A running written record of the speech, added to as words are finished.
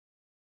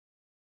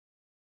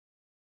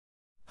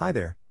Hi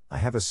there, I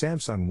have a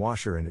Samsung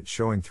washer and it's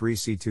showing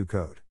 3C2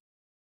 code.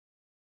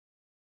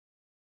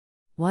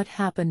 What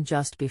happened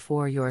just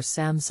before your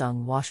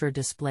Samsung washer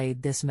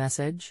displayed this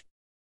message?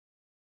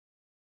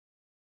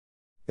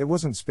 It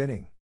wasn't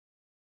spinning.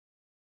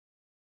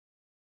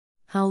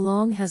 How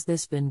long has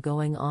this been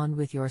going on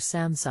with your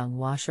Samsung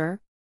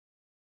washer?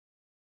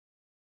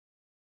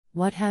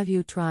 What have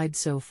you tried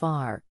so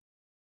far?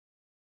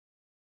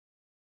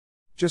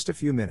 Just a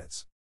few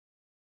minutes.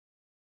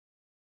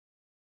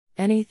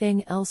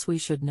 Anything else we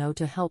should know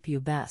to help you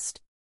best?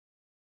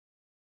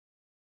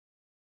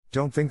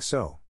 Don't think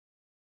so.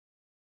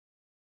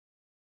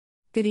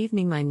 Good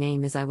evening, my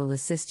name is I will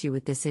assist you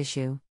with this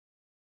issue.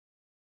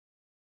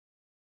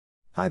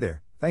 Hi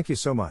there, thank you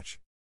so much.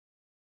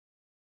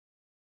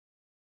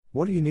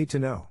 What do you need to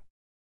know?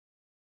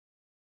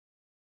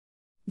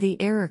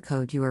 The error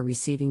code you are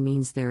receiving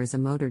means there is a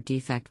motor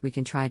defect. We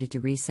can try to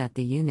reset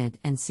the unit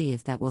and see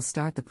if that will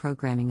start the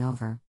programming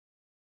over.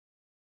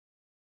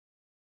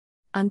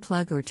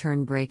 Unplug or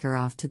turn breaker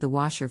off to the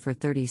washer for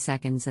 30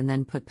 seconds and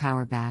then put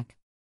power back.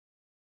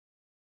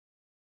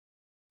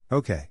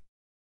 Okay.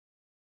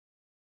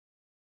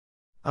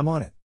 I'm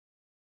on it.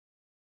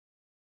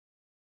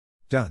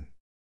 Done.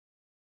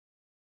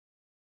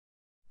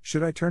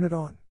 Should I turn it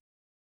on?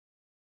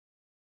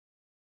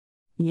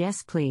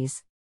 Yes,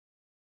 please.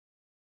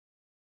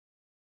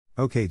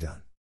 Okay,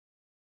 done.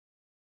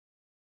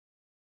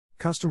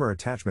 Customer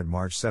attachment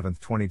March 7,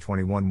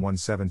 2021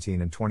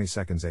 1:17 and 20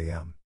 seconds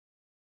AM.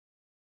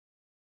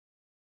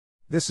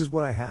 This is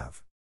what I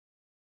have.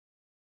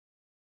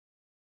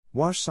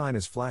 Wash sign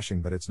is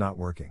flashing but it's not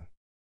working.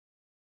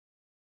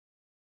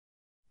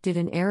 Did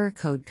an error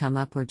code come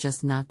up or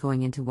just not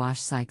going into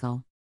wash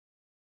cycle?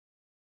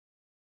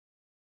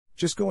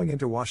 Just going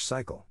into wash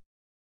cycle.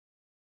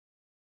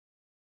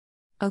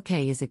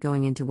 Okay, is it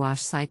going into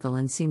wash cycle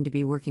and seem to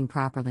be working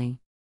properly?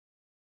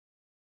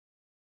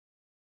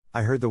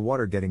 I heard the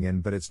water getting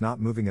in but it's not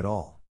moving at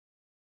all.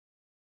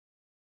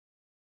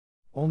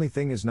 Only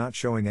thing is not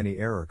showing any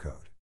error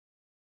code.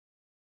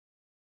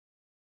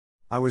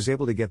 I was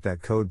able to get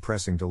that code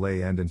pressing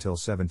delay end until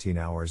 17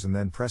 hours and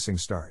then pressing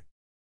start.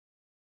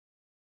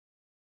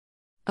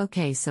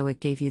 Okay, so it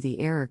gave you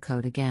the error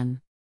code again.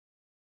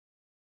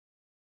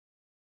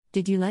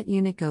 Did you let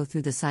unit go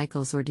through the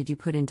cycles or did you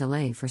put in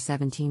delay for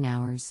 17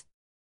 hours?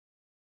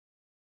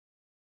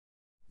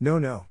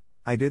 No,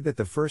 I did that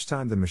the first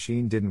time the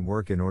machine didn't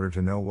work in order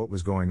to know what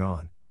was going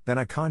on, then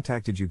I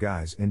contacted you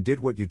guys and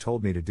did what you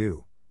told me to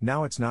do.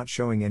 Now it's not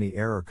showing any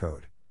error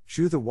code.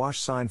 Show the wash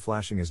sign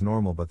flashing is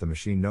normal but the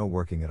machine no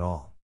working at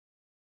all.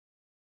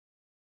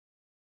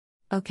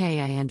 Okay,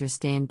 I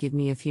understand. Give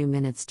me a few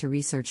minutes to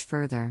research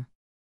further.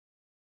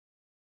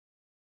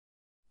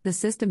 The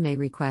system may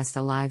request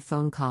a live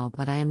phone call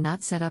but I am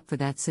not set up for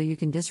that, so you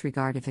can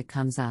disregard if it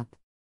comes up.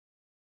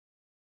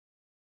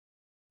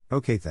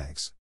 Okay,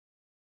 thanks.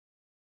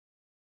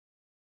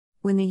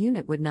 When the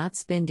unit would not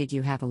spin, did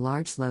you have a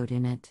large load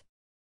in it?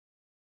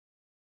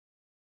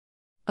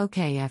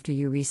 Okay, after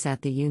you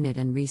reset the unit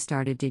and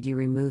restarted, did you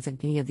remove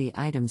any of the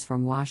items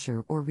from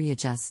washer or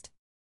readjust?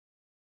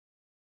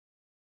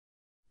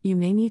 You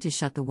may need to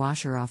shut the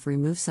washer off,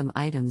 remove some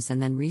items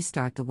and then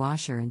restart the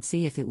washer and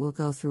see if it will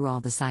go through all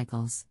the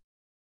cycles.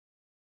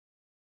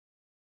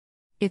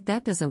 If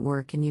that doesn't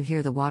work and you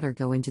hear the water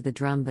go into the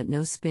drum but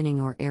no spinning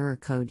or error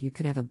code, you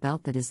could have a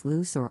belt that is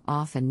loose or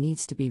off and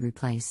needs to be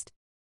replaced.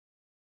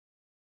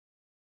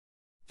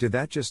 Did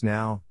that just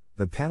now.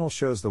 The panel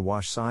shows the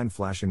wash sign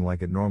flashing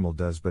like it normal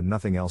does but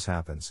nothing else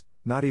happens,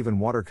 not even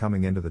water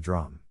coming into the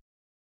drum.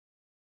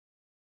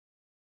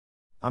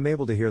 I'm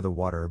able to hear the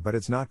water but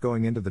it's not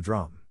going into the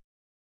drum.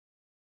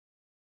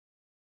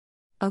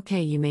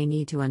 Okay, you may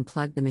need to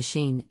unplug the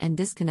machine and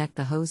disconnect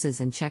the hoses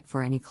and check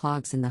for any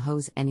clogs in the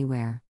hose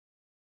anywhere.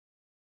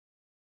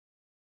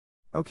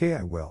 Okay,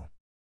 I will.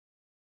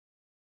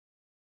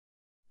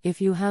 If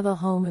you have a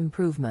home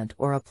improvement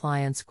or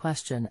appliance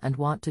question and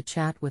want to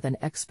chat with an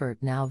expert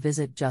now,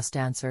 visit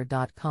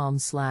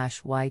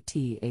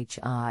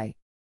justanswer.com/ythi.